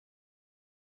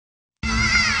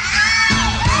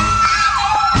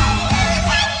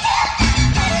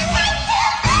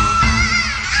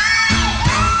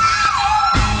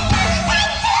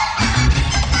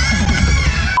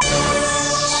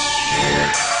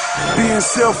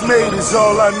Being self-made is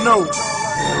all I know.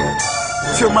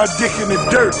 Till my dick in the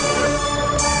dirt.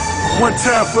 One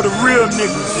time for the real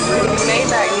niggas.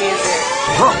 Maybach music.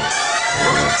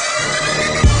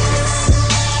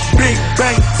 Big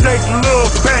bank, take little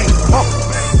bank.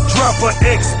 Drop a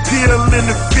X pill in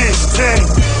the fish tank.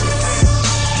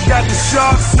 Got the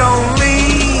sharks on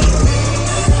lean.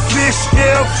 Fish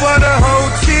scale for the whole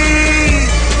team.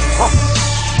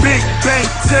 Big bank,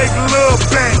 take little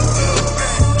bank.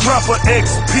 Drop a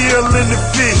X pill in the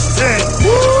fish tank.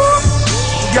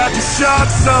 Got the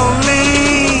sharks on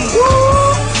lean.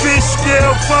 Fish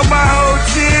scale for my whole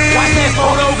team. Watch that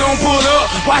photo gon' pull up.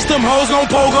 Watch them hoes gon'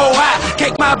 pogo high.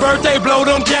 Cake my birthday, blow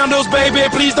them candles, baby.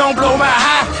 Please don't blow my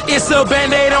high. It's a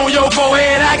band-aid on your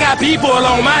forehead. I got people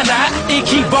on my knot. It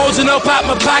keep bulging up out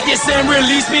my pockets and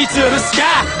release me to the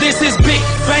sky. This is big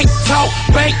bank talk,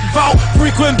 bank vault.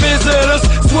 Frequent visitors.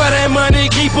 Swear that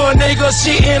money keep a nigga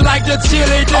shitting like the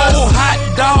chili does. Oh, hot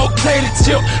dog, tater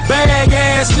chip, bag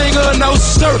ass nigga. No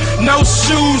shirt, no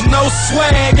shoes, no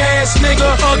swag ass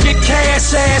nigga. Get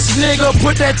cash ass nigga.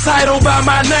 Put that title by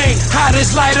my name.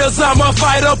 Hottest lighters, I'm a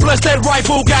fighter. Plus that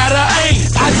rifle got a aim.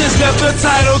 I just left the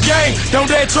title game.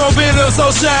 Don't that trophy look so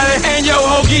shiny? And yo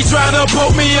hokey trying to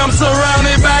poke me. I'm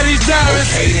surrounded by these diamonds.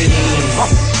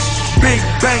 Big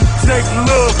bank, take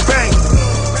little bank.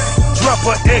 Drop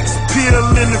a X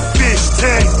pill in the fish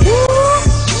tank.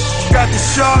 Got the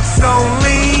sharks on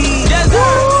lean.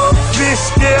 Fish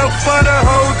scale for the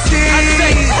whole team. I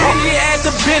say pretty at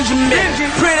the Benjamin.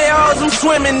 Pretty hoes I'm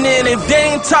swimming in. If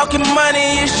they ain't talking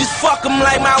money, it's just fuck them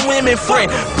like my women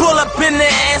friend. Pull up in the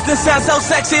ass and sound so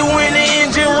sexy when the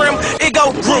engine rim. It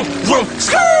go vroom, vroom.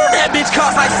 That bitch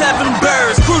cost like 7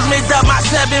 birds. Cruise me up my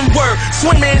 7 word.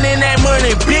 Swimming in that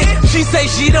money, bitch. She say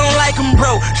she don't like him,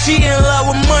 bro. She in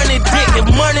love with money, dick. If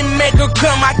money make her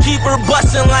come, I keep her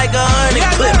bustin' like a honey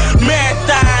clip.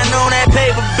 Marathon on that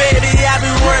paper, baby. I be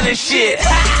running shit.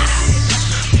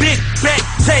 Big bank,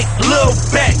 take little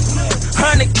bank.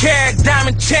 100 carat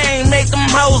diamond chain, make them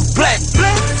hoes black.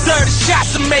 30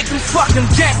 shots to make them fucking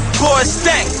jack, boy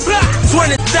stack.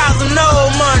 20,000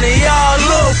 old money, y'all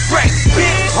little fresh,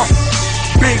 bitch.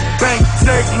 Big bank,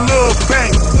 take little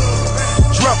bank.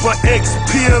 Drop a X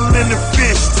pill in the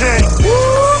fish tank.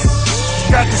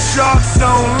 Got the sharks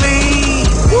on lean.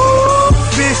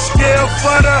 Fish scale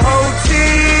for the whole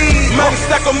team. Money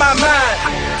stuck on my mind.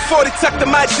 40 tucked in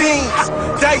my jeans.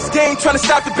 Dice game trying to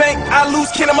stop the bank. I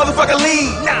lose, can a motherfucker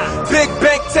lead? Big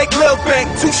bank, take little bank.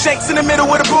 2 shanks in the middle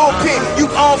with a bullpen. You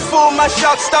on full, my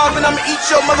shark starving. I'ma eat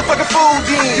your motherfucking food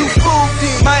in. You food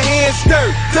in. My hands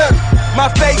dirt, dirt. My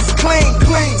face clean,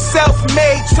 clean.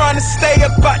 Self-made, trying to stay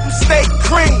up, but stay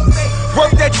creams.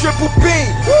 Work that triple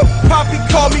beam. Poppy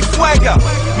call me Fuego.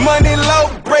 Money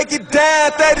low, break it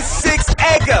down. 36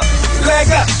 acre. Leg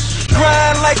up.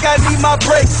 Grind like I need my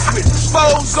brakes switch.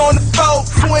 Foes on the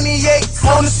 428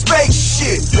 on the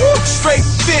spaceship. Straight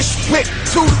fish whip,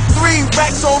 2 to 3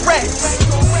 racks on racks.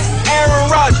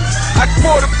 Aaron Rodgers, I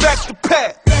quarterback the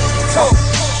pack.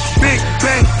 Big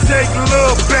bank, take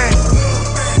little bank.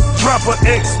 Drop a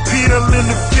X pill in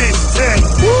the fish tank.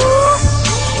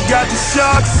 Got the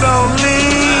sharks on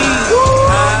lean.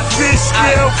 Fish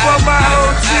scale for my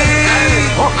whole team.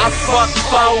 I fuck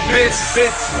 4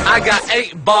 bitches, I got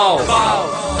 8 balls.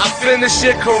 I finish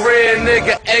your career,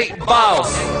 nigga, 8 balls.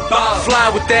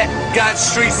 Fly with that, got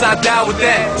streets, I die with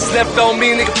that. Slept on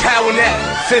me, nigga, power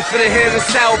that. Fit for the hand and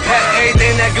sour pack,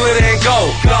 everything that glitter and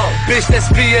gold. Bitch, that's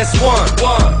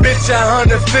PS1. Bitch,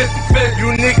 150.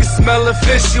 You niggas smelling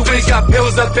fishy, we got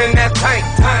pills up in that tank.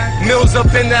 Mills up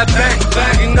in that bank.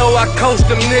 You know I coach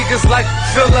them niggas like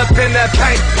fill up in that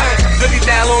bank. 50,000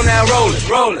 on that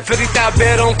roller. 50,000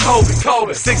 bed on Kobe.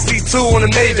 62 on the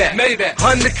Maybach.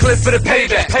 100 clip for the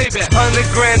payback. 100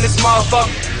 grand this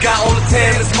motherfucker. Got all the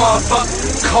tan this motherfucker.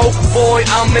 Coke boy,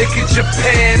 I'm making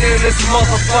Japan in this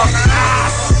motherfucker.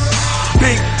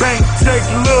 Big bank, take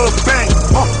little bank.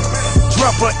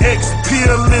 Drop a X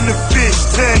pill in the fish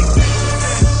tank.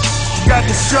 Got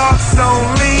the sharks on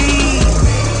lean.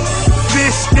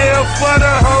 Fish scale for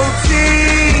the whole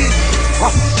team.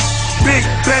 Big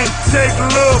bank, take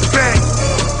little bank.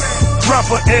 Drop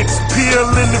a X pill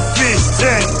in the fish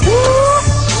tank.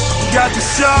 Got the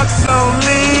sharks on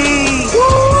lean.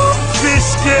 Fish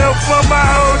scale for my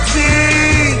whole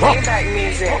team. Maybach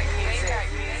music.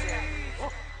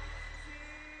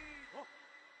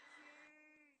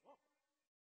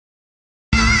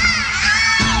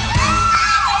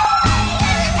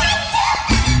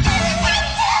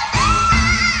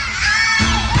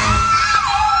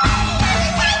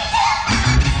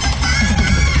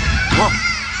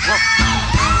 Whoa.